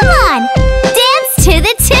 Come on, dance to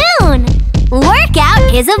the tune.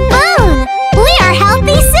 Workout is a boon. We are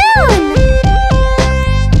healthy soon.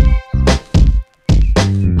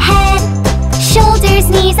 Head, shoulders,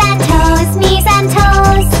 knees and toes, knees and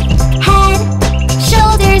toes. Head,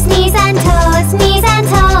 shoulders, knees and toes, knees and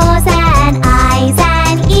toes. And eyes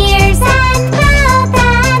and ears and mouth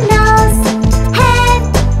and nose. Head,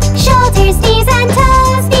 shoulders, knees and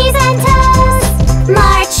toes, knees and toes.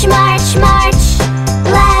 March, march, march.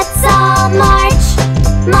 Let's all march.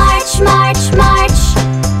 March, march, march.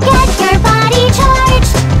 Get your body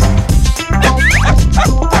charged.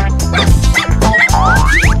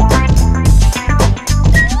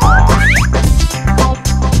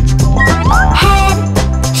 Head,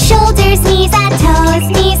 shoulders, knees and toes,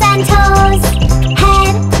 knees and toes.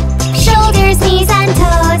 Head, shoulders, knees and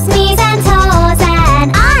toes, knees and toes. And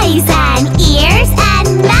eyes and ears and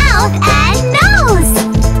mouth and nose.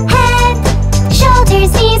 Head,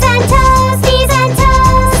 shoulders, knees and toes, knees and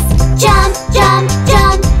toes. Jump, jump,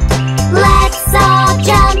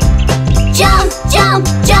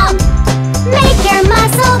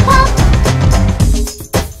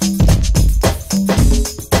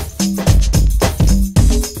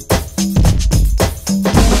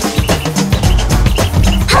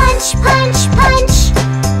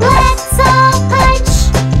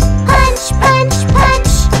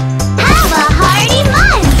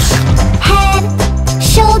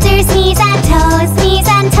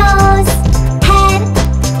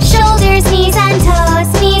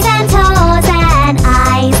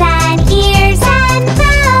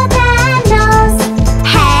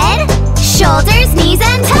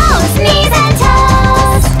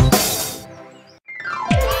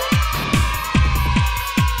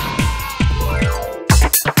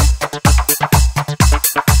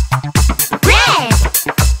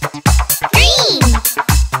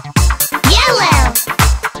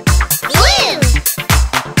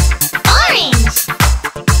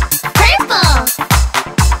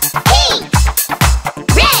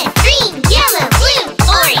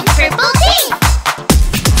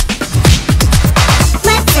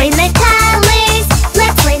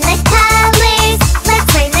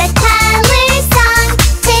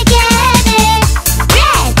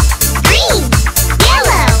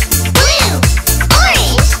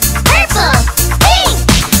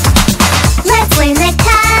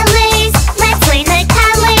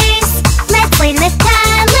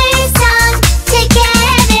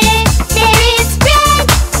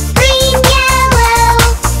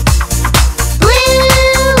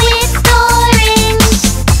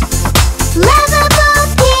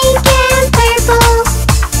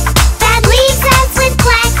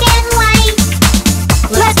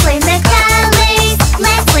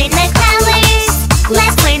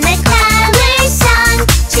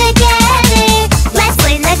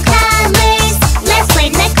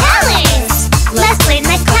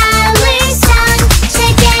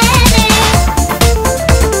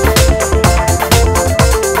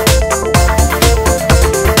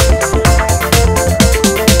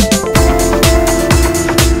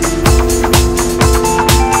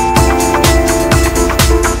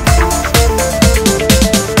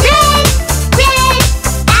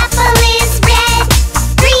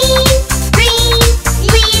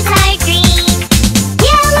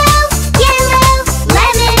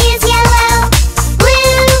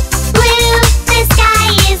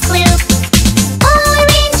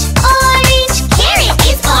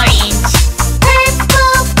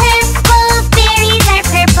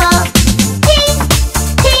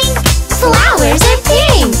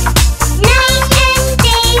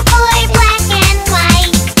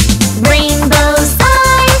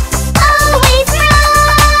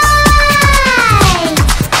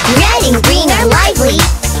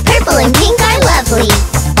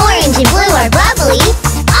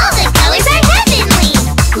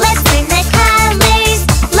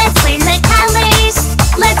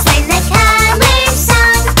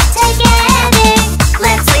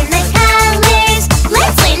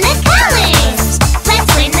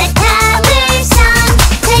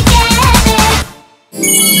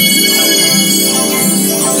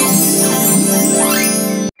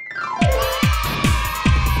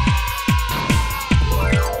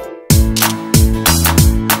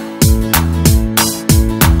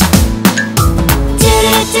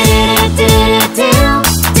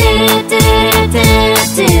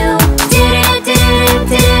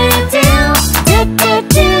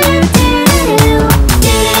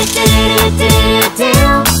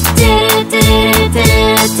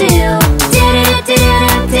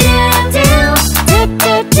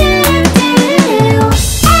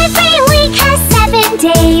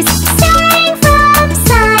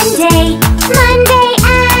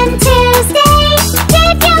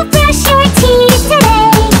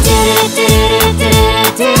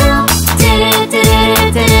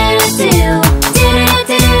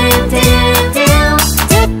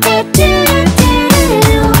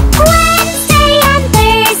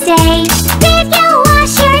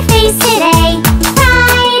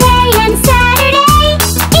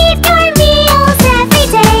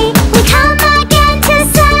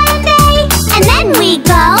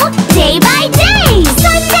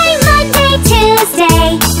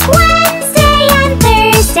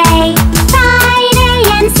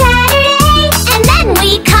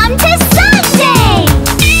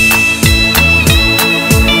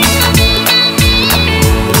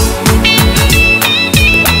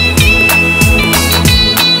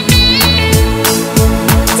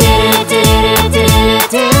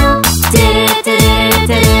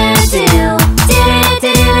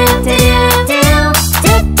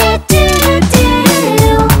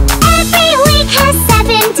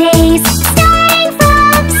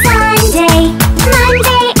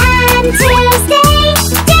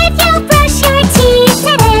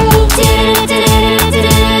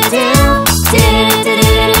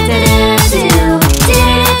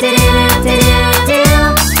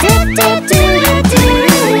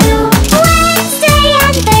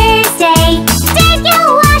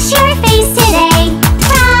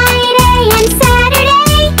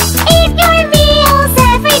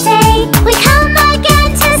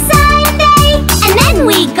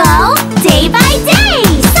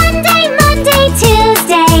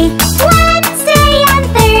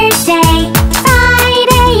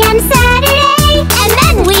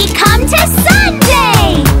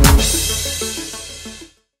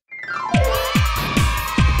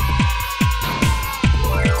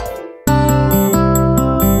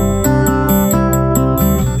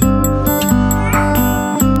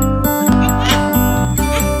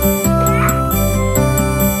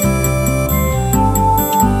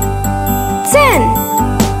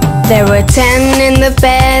 There were 10 in the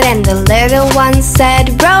bed and the little one said,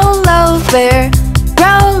 roll over,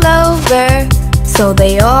 roll over. So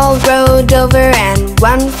they all rolled over and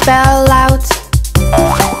one fell out.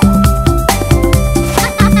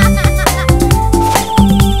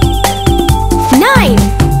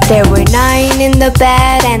 There were 9 in the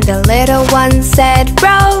bed and the little one said,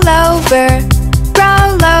 roll over,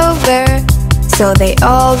 roll over. So they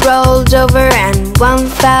all rolled over and one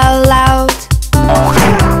fell out.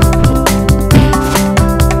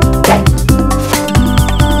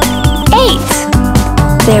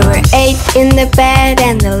 There were 8 in the bed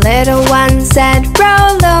and the little one said,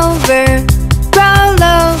 roll over, roll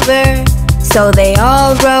over. So they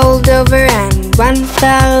all rolled over and one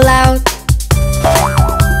fell out.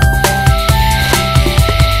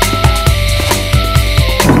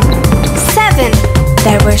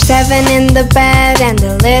 There were 7 in the bed and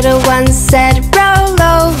the little one said, roll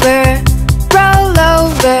over, roll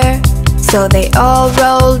over. So they all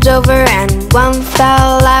rolled over and one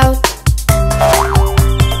fell out.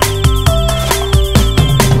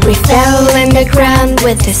 We fell in the ground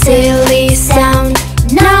with a silly sound.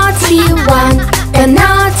 Naughty one, the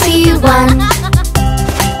naughty one.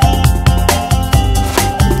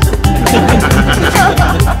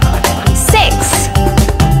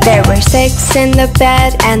 There were 6 in the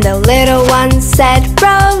bed and the little one said,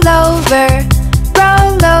 roll over,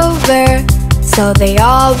 roll over. So they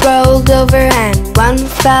all rolled over and one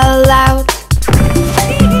fell out.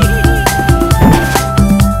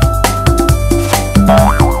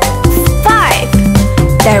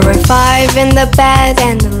 There were 5 in the bed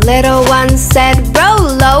and the little one said,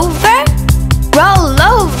 roll over, roll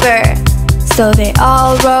over. So they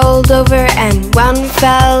all rolled over and one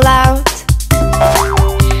fell out.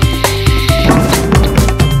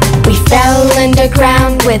 We fell in the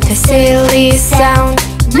ground with a silly sound.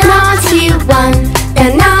 Naughty one,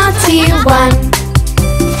 the naughty one.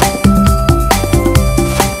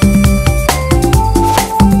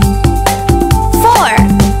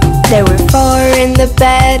 There were 4 in the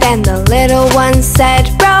bed and the little one said,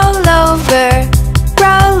 roll over,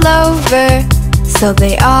 roll over. So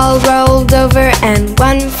they all rolled over and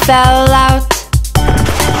one fell out.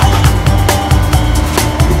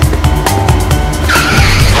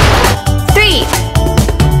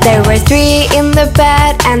 There were 3 in the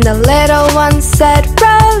bed and the little one said,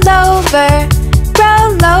 roll over, roll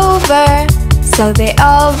roll over. So they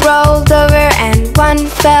all rolled over and one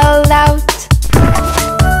fell out.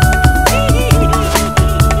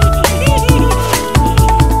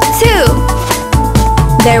 2.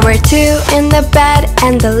 There were 2 in the bed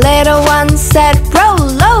and the little one said,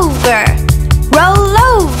 roll over, roll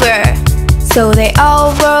over. So they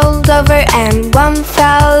all rolled over and one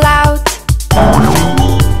fell out.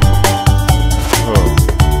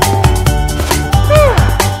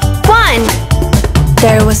 1.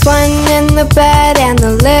 There was 1 in the bed and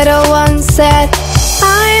the little one said,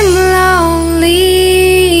 I'm lonely.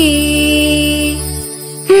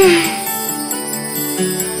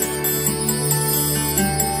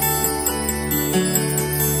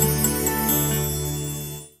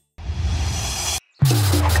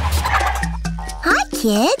 Hi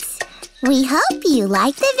kids! We hope you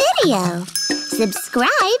liked the video.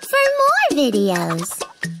 Subscribe for more videos.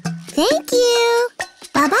 Thank you!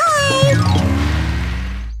 Bye-bye!